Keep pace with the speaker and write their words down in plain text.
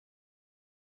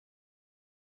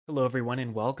Hello, everyone,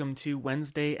 and welcome to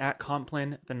Wednesday at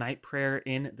Compline, the night prayer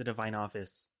in the Divine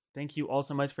Office. Thank you all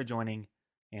so much for joining,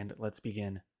 and let's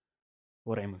begin.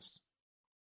 Oremus.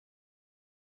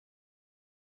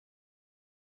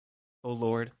 O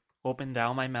Lord, open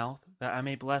thou my mouth, that I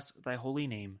may bless thy holy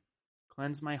name.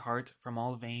 Cleanse my heart from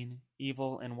all vain,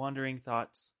 evil, and wandering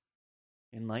thoughts.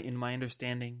 Enlighten my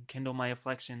understanding, kindle my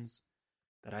afflictions,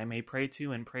 that I may pray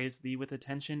to and praise thee with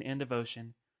attention and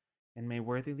devotion, and may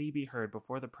worthily be heard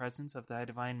before the presence of thy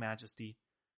divine majesty,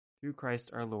 through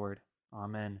Christ our Lord.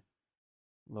 Amen.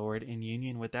 Lord, in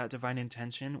union with that divine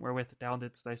intention wherewith thou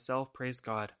didst thyself praise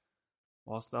God,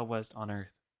 whilst thou wast on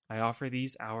earth, I offer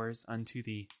these hours unto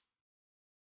thee.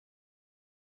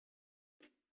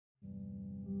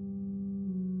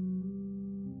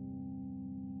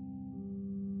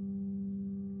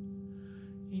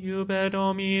 Iube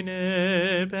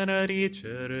Domine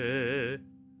benedicere,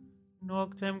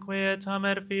 noctem quietam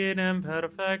er finem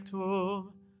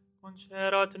perfectum,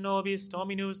 concerat nobis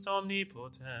Dominus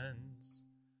omnipotens.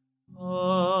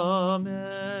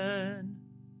 Amen.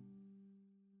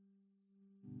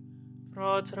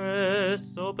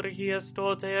 Fratres, sobrihies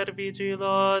doter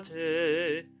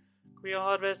vigilate, quia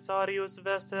adversarius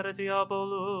vester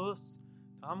diabolus,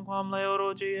 tamquam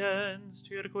leorogiens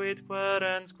circuit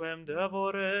querens quem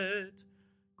devoret,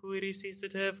 cui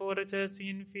resisite fortes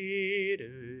in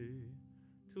fide.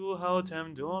 Tu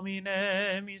hautem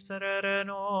Domine miserere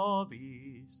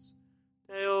nobis,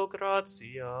 Deo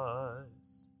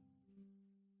gratias.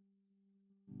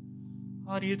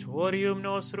 Adiutorium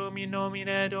nostrum in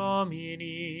nomine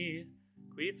Domini,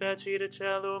 qui fecit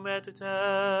celum et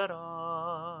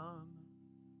terram.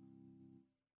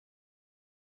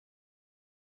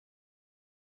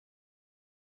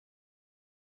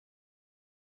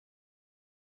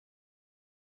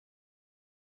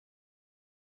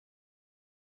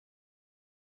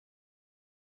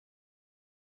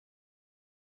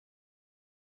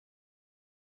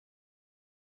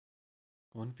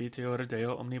 Confiteor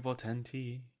Deo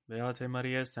omnipotenti, Beate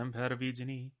Maria semper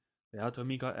Virgini, Beato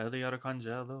Michaeli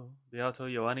Arcangelo, Beato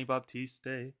Ioanni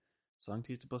Baptiste,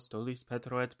 Sanctis Apostolis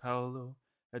Petro et Paulo,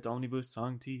 et omnibus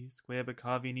sanctis, quae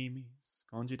becavi nimis,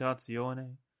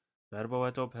 cogitatione, verbo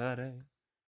et opere,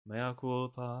 mea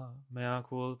culpa,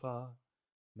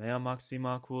 mea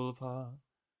maxima culpa,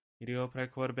 ideo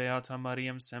precor Beata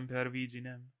Mariam semper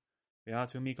Virginem,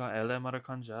 Beatum Michaelem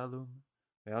Arcangelum,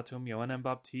 Beatum Ioannem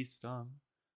Baptistam,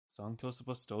 Sanctos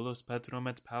Apostolos Petrum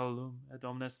et Paulum, et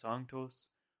omnes sanctos,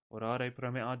 orare pro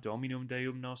mea Dominum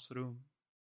Deum nostrum.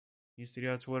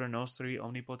 Miseriatur nostri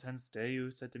omnipotens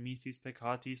Deus et missis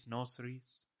peccatis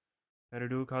nostris,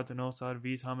 perducat nos ad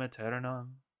vitam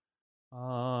aeternam.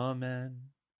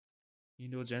 Amen.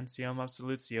 Indulgentiam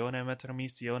absolutionem et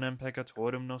remissionem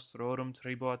peccatorum nostrorum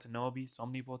tribuat nobis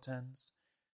omnipotens,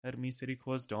 et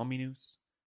misericors Dominus.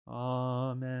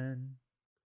 Amen.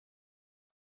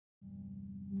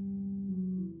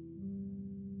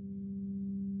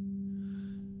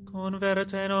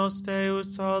 Converte nos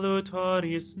Deus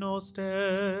salutaris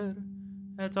noster,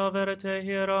 et averte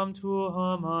hieram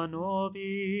tuam a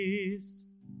nobis.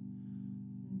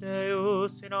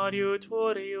 Deus in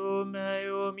adiutorium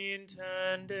meum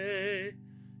intende,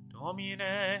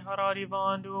 Domine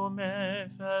haradivandum me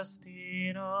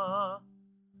festina.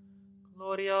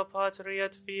 Gloria Patri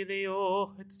et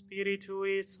Filio et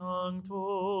Spiritui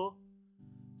Sancto,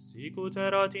 sicut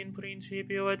erat in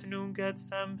principio et nunc et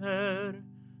semper,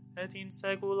 et in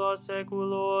saecula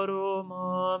saeculorum.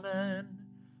 Amen.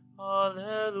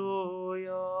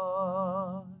 Alleluia.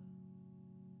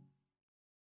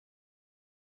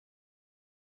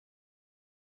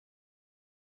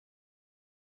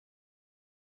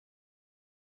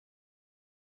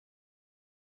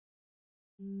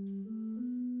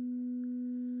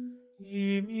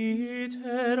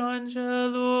 Imiter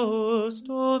angelus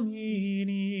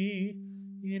Domini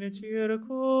in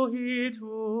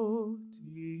circuitu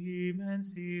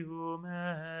dimensium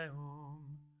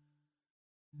eum,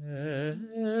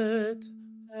 et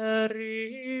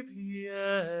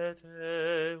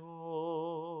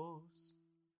eripieteos.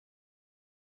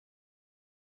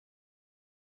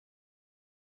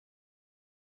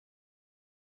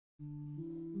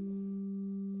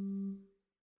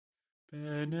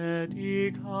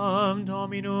 Benedicam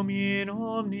Dominum in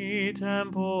omni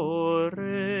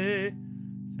tempore,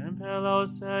 semper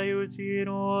laus eius in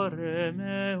ore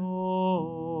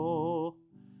meo.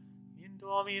 In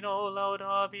Domino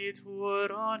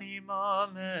laudabitur anima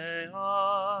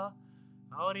mea,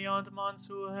 audiant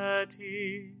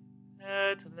mansueti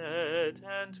et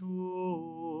letentur.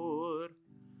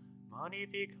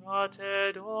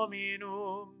 Magnificate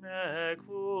Dominum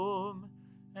mecum,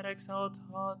 et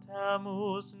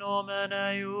exaltamus nomen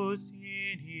eius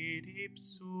in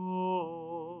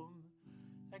ipsum,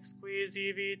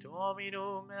 exquisivit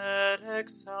Dominum et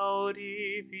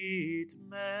exaudivit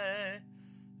me,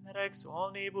 et ex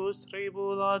omnibus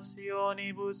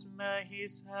tribulationibus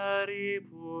mehis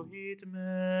eripuit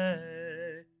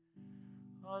me.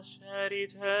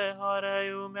 Ascerite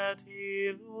hareum et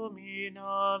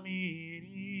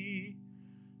illuminamini,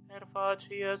 et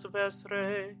facies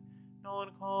vestre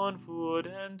non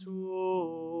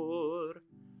confudentur.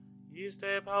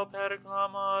 Iste pauper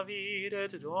clamavit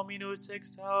et Dominus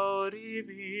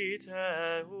exaudivit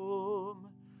eum,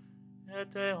 et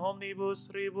de omnibus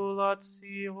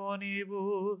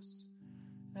tribulationibus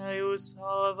eius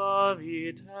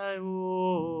salvavit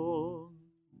eum.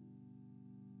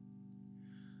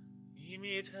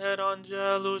 Imiter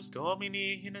angelus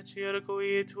Domini in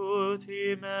circuitut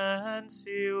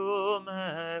immensium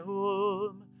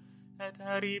eum, et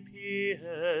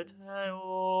eripiet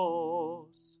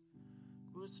eos.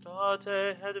 Gustate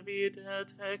et videt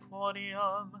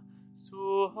equoniam,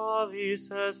 suavis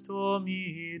est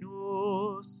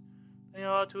Dominus,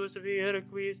 beatus vir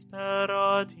qui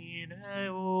sperat in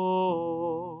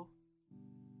eo.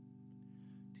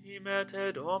 Timete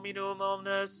Dominum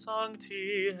omnes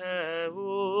sancti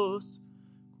eus,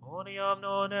 quoniam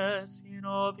non es in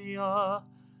obia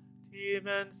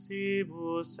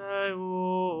dimensibus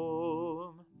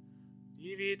eum.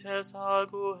 Divites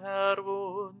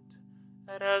aguerunt,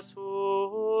 et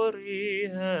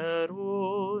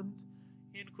esurierunt,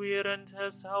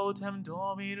 inquirentes autem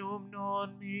Dominum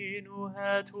non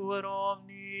minuetur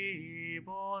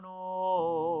omnibono.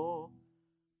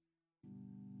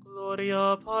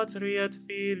 Gloria Patri et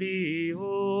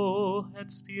Filio et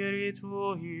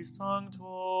Spiritui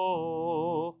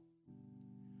Sancto,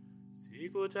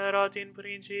 sicut erat in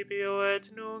principio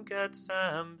et nunc et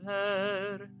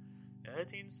semper,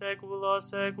 et in saecula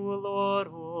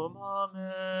saeculorum.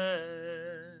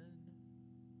 Amen.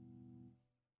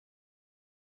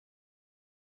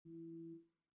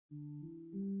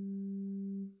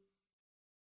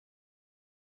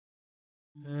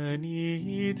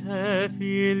 Venite,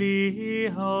 filii,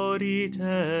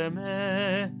 audite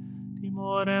me,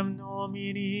 timorem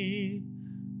nomini,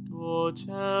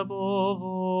 docebo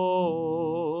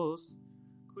vos.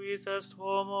 Quis est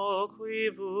homo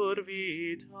quivur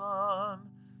vitam,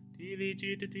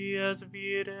 diligit dies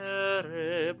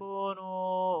videre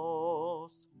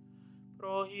bonos.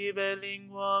 Prohibe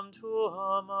linguam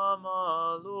tuam a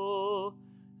malo,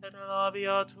 et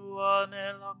labia tua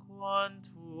ne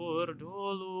laquantur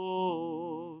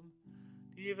dolum.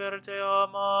 Diverte a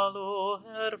malo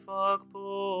et fac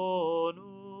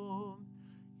bonum,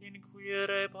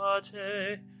 inquire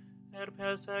pace et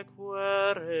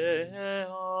persequere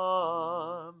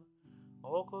eam.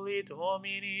 Oculi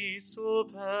Domini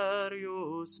super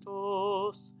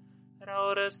justos, et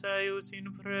aures eius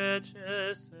in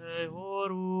preces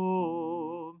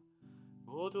eorum.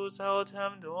 Votus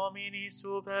autem Domini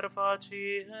super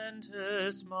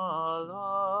facientes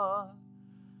mala,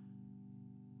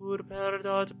 pur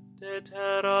perdat de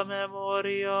terra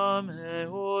memoriam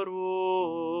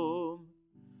eorum.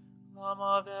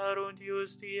 Clama verunt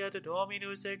justi et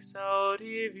Dominus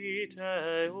exaudivit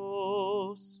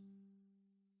eos.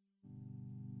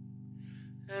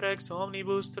 Et ex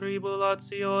omnibus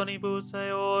tribulationibus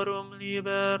eorum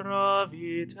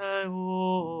liberavit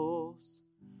eos.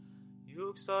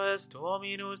 Iuxa est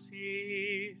Dominus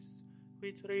iis,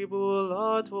 qui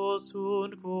tribulato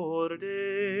sunt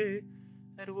corde,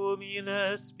 et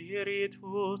humile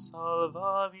spiritus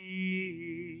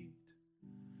salvavit.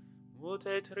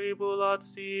 Multe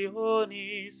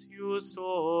tribulationis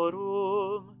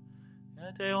justorum,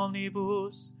 et de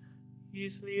omnibus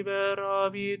is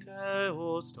liberavit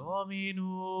eos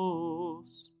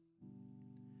Dominus.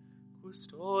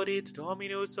 Custodit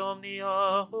Dominus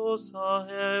omnia ossa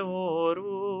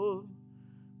eorum,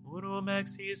 unum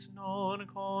exis non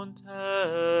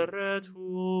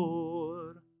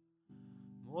conterretur.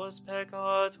 Mos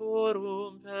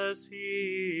peccatorum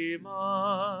pessima,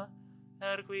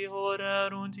 erqui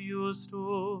hoderunt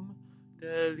justum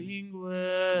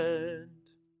delinquent.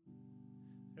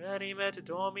 Redimet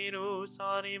Dominus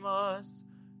animas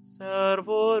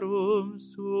servorum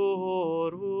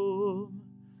suorum,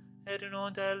 et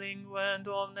non delinquent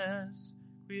omnes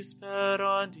qui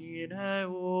sperant in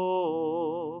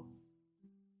eo.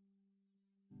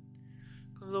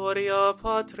 Gloria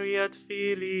Patri et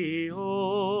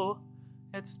Filio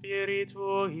et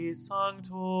Spiritui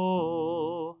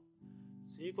Sancto,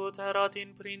 sicut erat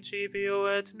in principio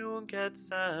et nunc et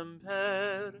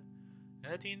semper,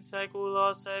 et in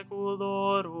saecula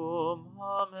saeculorum.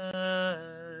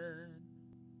 Amen.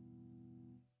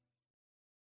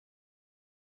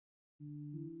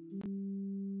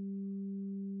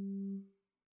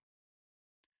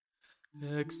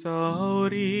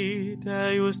 Exaudi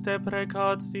Deus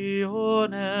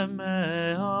deprecationem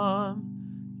meam,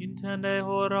 intende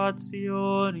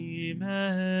horationi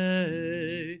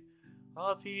mei,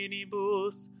 a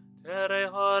finibus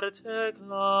terre harte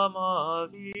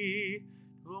clamavi,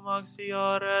 tum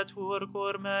axiaretur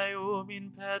cor meum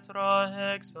in petra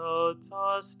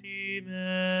exaltasti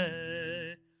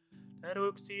me,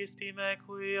 deruxisti me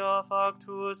quia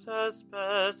factus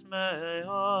espes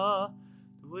mea,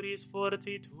 duris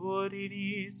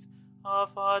fortitudiniis a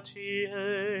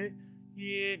facie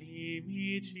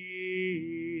inimici,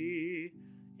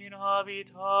 in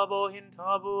habitabo in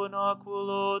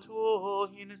tabernaculo tuo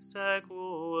in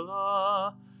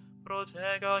saecula,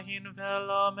 protega in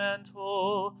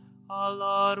velamento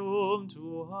alarum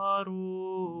tuarum.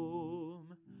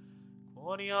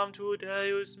 Quoniam tu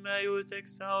Deus meus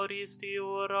exaudisti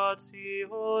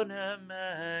orationem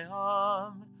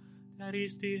meam,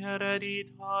 teristi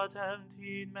hereditatem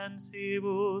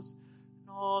timensibus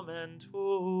nomen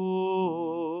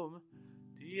tuum,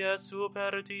 dies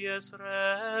super dies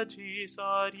regis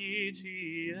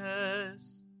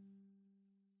adicies.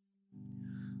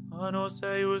 Annos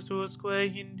eius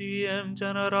usque in diem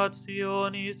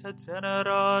generationis et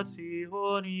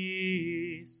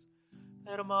generationis,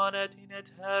 permanet in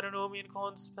aeternum in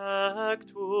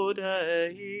conspectu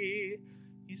Dei,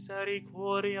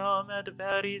 misericordiam et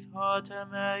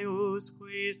veritatem eius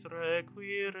quis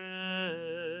requiret.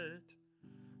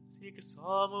 Sic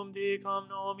salmum dicam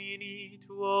nomini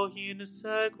tuo in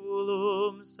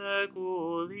saeculum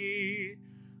saeculi,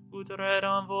 ut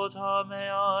redam vota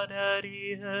mea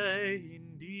dedie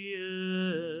in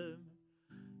diem.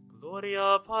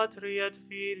 Gloria Patri et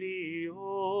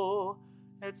Filio,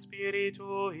 et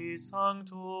Spiritui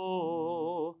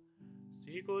Sancto,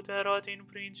 sicut erat in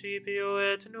principio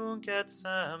et nunc et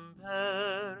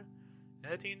semper,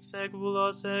 et in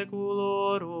saecula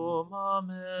saeculorum.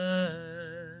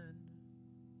 Amen.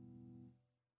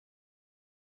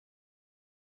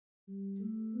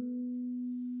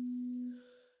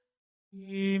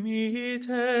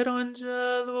 Imiter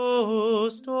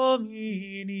angelus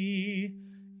Domini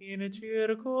in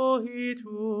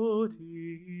circuitu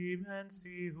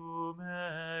mensium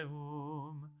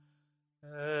eum,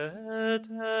 et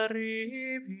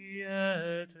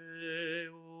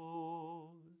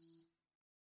ripieteos.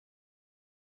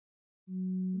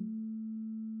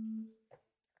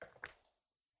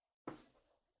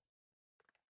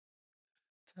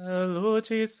 Te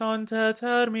lucis ante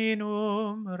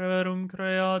terminum rerum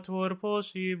creator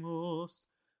poscimus,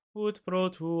 ut pro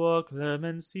tua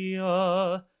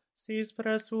clementia, sis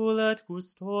presul et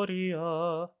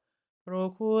custodia,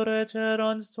 procure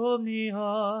cerant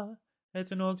somnia,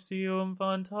 et noxium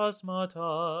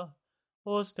phantasmata,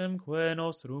 ostemque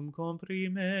nostrum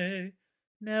comprime,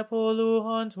 ne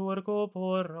polluantur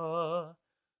corpora,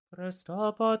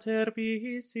 presta pater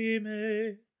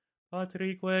pihissime,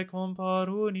 Patrique compar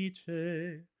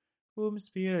unice, cum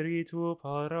Spiritu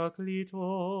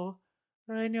Paraclito,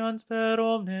 regnant per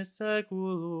omnes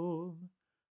saeculum.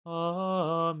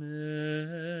 Amen.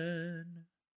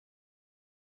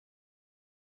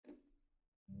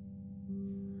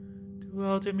 Tu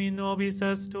autem in nobis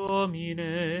est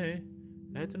Domine,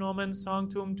 et nomen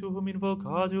sanctum tuum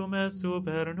invocatum est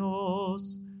super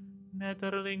nos,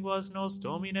 neter linguas nos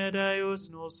Domine Deus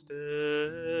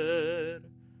noster.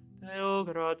 Deo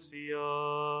gratias.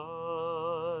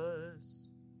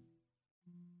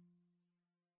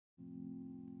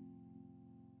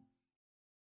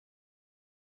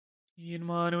 In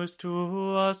manus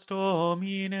tuas,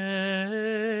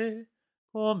 Domine,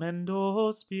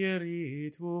 commendo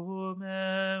spiritu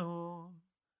meum.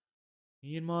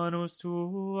 In manus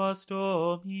tuas,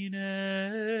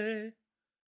 Domine,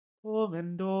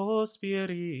 commendo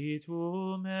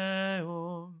spiritu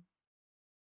meum.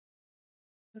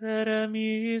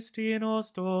 Redemisti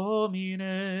nos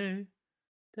Domine,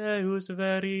 Deus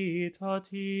veritatis,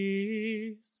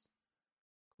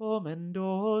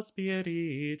 commendo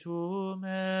spiritu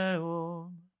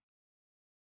meum.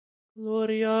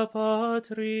 Gloria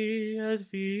Patri et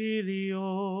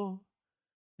Filio,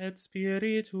 et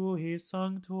Spiritui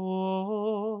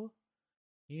Sancto,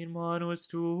 in manus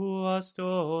tuas,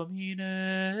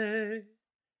 Domine,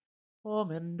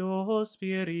 commendo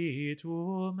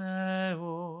spiritu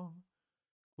meum.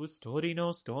 Custodi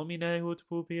nos Domine ut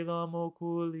pupillam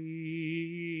oculi,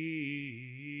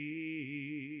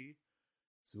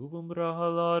 sub umbra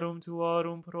halarum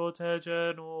tuarum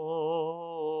protege nos.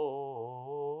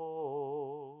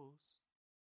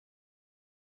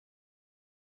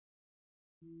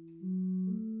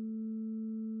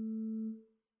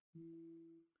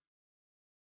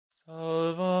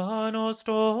 Salva nos nos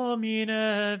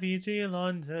Domine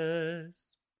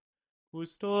vigilantes,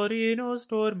 custodi nos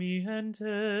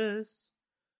dormientes,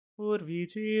 ut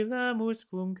vigilemus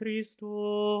cum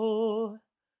Christo,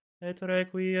 et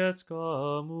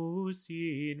requiescamus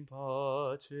in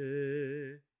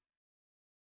pace.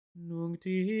 Nunc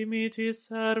dimitis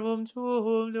servum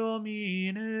tuum,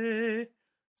 Domine,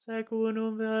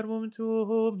 secundum verbum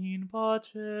tuum in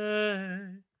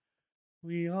pace,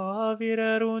 quia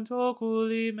viderunt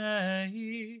oculi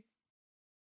mei,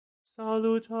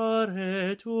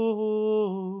 salutare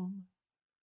tuum,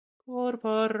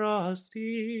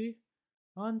 corporasti,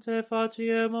 ante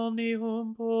faciem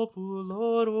omnium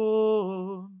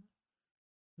populorum,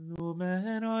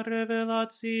 lumen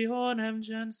revelationem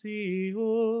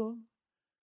gentium,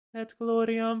 et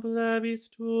gloriam plebis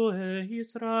tuae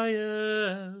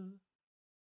Israel.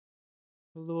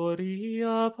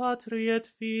 Gloria Patri et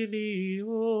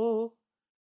Filio,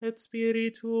 et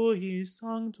Spiritui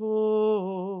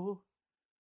Sancto,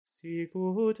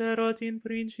 sicut erat in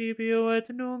principio et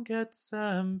nunc et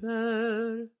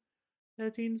semper,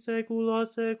 et in saecula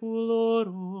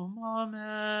saeculorum.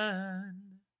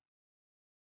 Amen.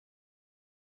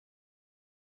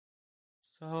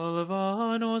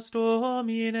 Salva nos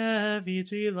Domine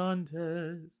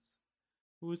vigilantes,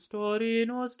 custodi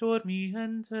nos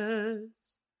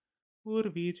dormientes, ut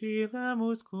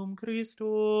vigilemus cum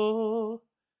Christo,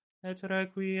 et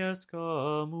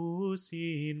requiescamus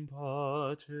in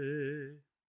pace.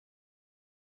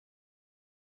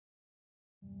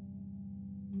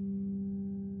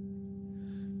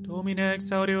 Domine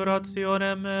exaudi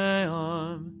orationem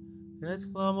meam, et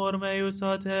clamor meus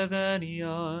a te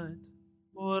veniat.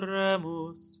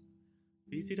 Oremus.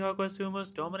 Visita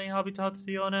quesumus Domine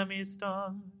habitationem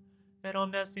istam, et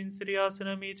omnes insidias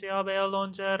inimici habeo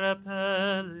longe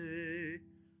repelli.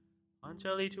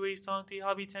 Angeli tui sancti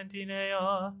habitent in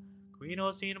ea, qui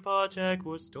nos in pace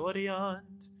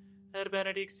custodiant, et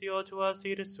benedictio tua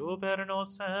sit super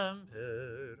nos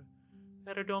semper.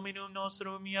 Per Dominum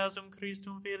nostrum Iesum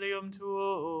Christum Filium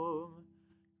tuum,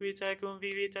 qui tecum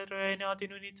vivit et regnat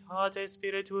in unitate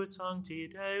Spiritus Sancti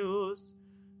Deus,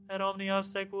 et omnia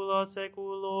saecula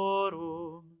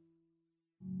saeculorum.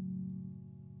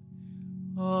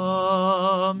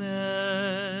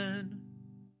 Amen.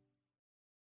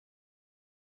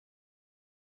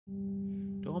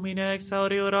 Domine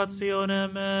exaudi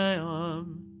orationem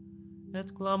meam,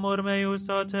 et clamor meus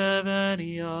a te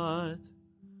veniat.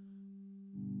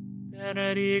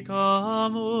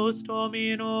 Benedicamus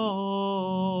Domino,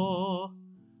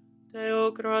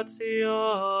 Deo gratias.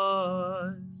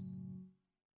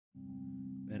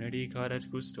 Benedicat et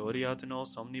custodiat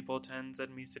nos omnipotens et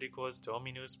misericors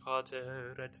Dominus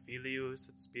Pater et Filius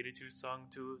et Spiritus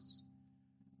Sanctus.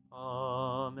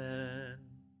 Amen.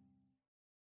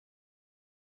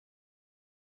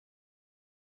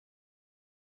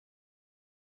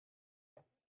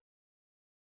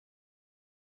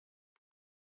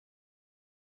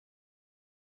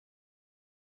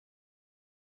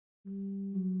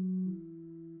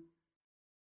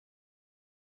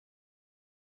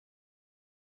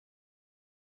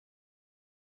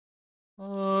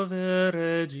 Ave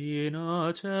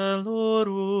Regina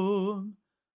Celorum,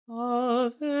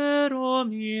 Ave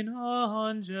Domina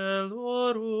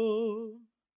Angelorum,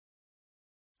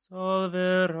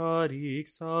 Salve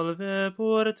radix, salve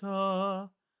porta,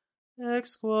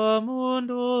 ex qua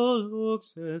mundo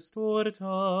lux est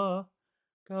orta,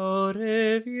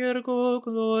 Gaude Virgo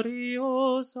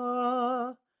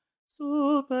gloriosa,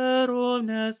 super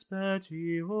omnes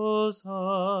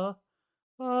speciosa,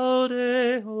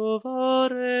 Gaude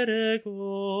ovare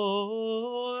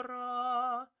regora,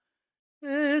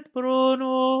 et pro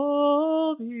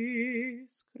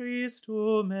nobis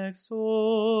Christum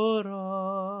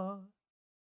exora.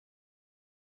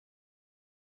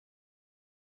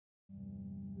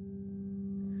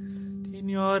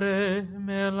 Signore,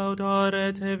 me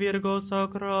laudare te Virgo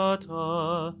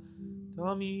sacrata,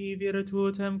 dammi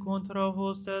virtutem contra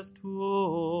hostes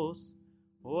tuos.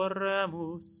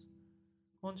 Oremus.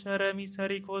 Concere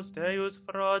misericors Deus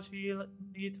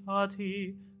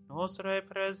fragilitati nostre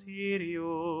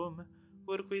praesirium,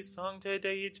 urqui sancte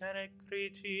Dei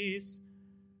genetricis,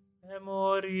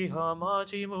 memoria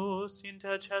magimus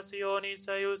intercessionis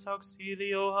eius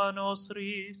auxilio a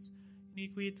nostris,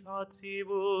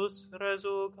 iniquitatibus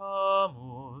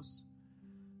resulcamus,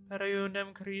 per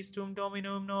eundem Christum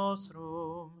Dominum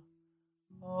nostrum.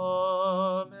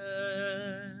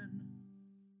 Amen.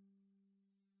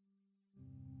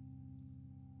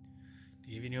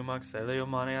 Divinium auxilium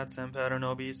maneat semper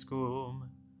nobiscum.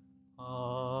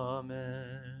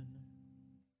 Amen.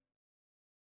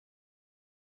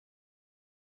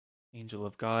 Angel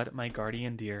of God, my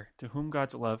guardian dear, to whom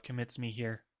God's love commits me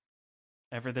here,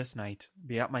 ever this night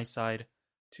be at my side,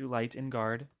 to light and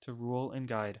guard, to rule and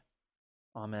guide.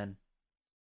 Amen.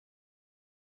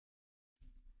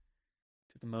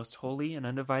 To the most holy and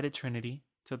undivided Trinity,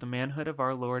 to the manhood of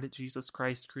our Lord Jesus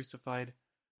Christ crucified,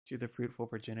 to the fruitful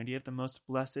virginity of the most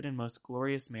blessed and most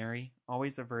glorious Mary,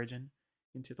 always a virgin,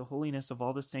 and to the holiness of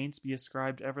all the saints be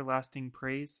ascribed everlasting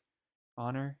praise,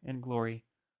 honor, and glory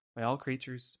by all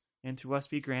creatures, and to us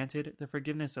be granted the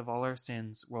forgiveness of all our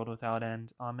sins, world without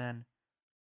end. Amen.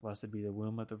 Blessed be the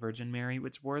womb of the Virgin Mary,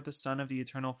 which bore the Son of the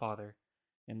Eternal Father,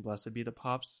 and blessed be the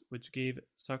paps which gave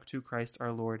suck to Christ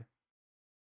our Lord.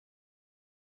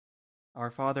 Our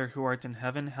Father, who art in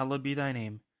heaven, hallowed be thy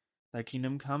name. Thy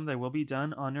kingdom come, thy will be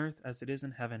done on earth as it is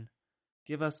in heaven.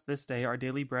 Give us this day our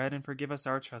daily bread, and forgive us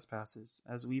our trespasses,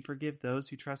 as we forgive those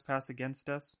who trespass against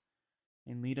us.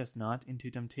 And lead us not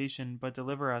into temptation, but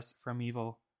deliver us from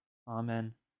evil.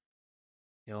 Amen.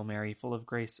 Hail Mary, full of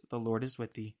grace, the Lord is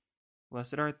with thee.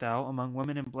 Blessed art thou among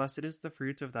women, and blessed is the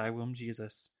fruit of thy womb,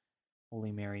 Jesus.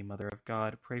 Holy Mary, Mother of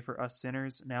God, pray for us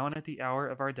sinners, now and at the hour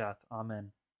of our death.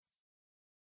 Amen.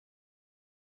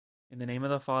 In the name of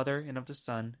the Father, and of the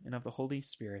Son, and of the Holy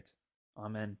Spirit.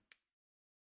 Amen.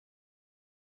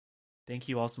 Thank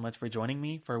you all so much for joining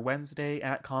me for Wednesday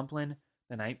at Compline,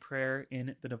 the night prayer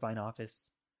in the Divine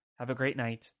Office. Have a great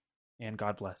night, and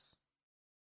God bless.